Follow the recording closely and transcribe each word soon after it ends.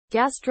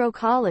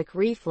Gastrocolic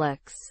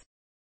reflex.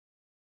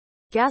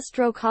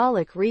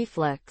 Gastrocolic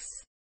reflex.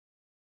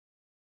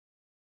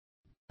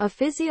 A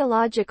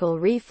physiological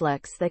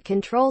reflex that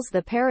controls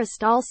the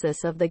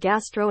peristalsis of the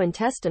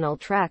gastrointestinal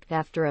tract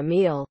after a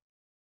meal,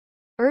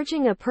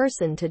 urging a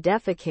person to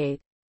defecate.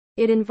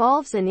 It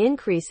involves an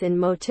increase in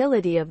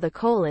motility of the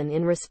colon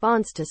in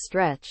response to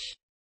stretch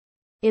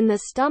in the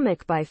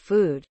stomach by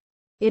food.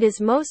 It is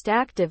most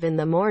active in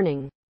the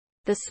morning.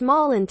 The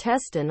small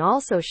intestine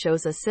also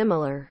shows a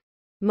similar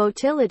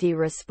motility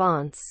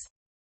response.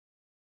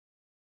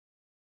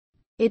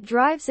 It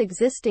drives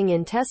existing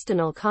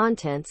intestinal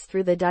contents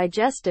through the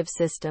digestive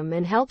system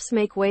and helps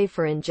make way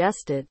for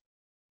ingested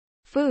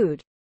food.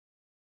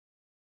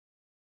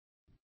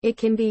 It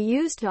can be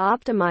used to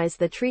optimize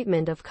the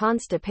treatment of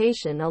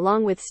constipation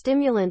along with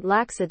stimulant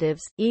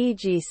laxatives,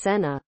 e.g.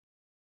 senna,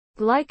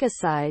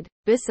 glycoside,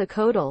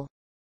 bisacodyl.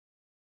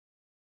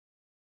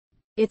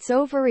 Its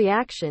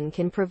overreaction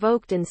can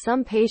provoked in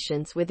some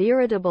patients with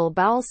irritable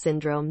bowel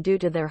syndrome due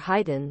to their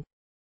heightened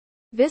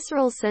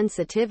visceral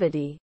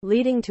sensitivity,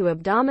 leading to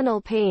abdominal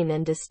pain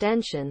and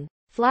distension,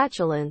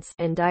 flatulence,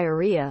 and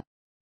diarrhea.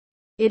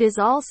 It is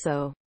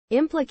also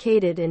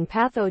implicated in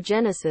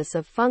pathogenesis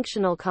of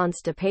functional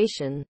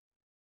constipation.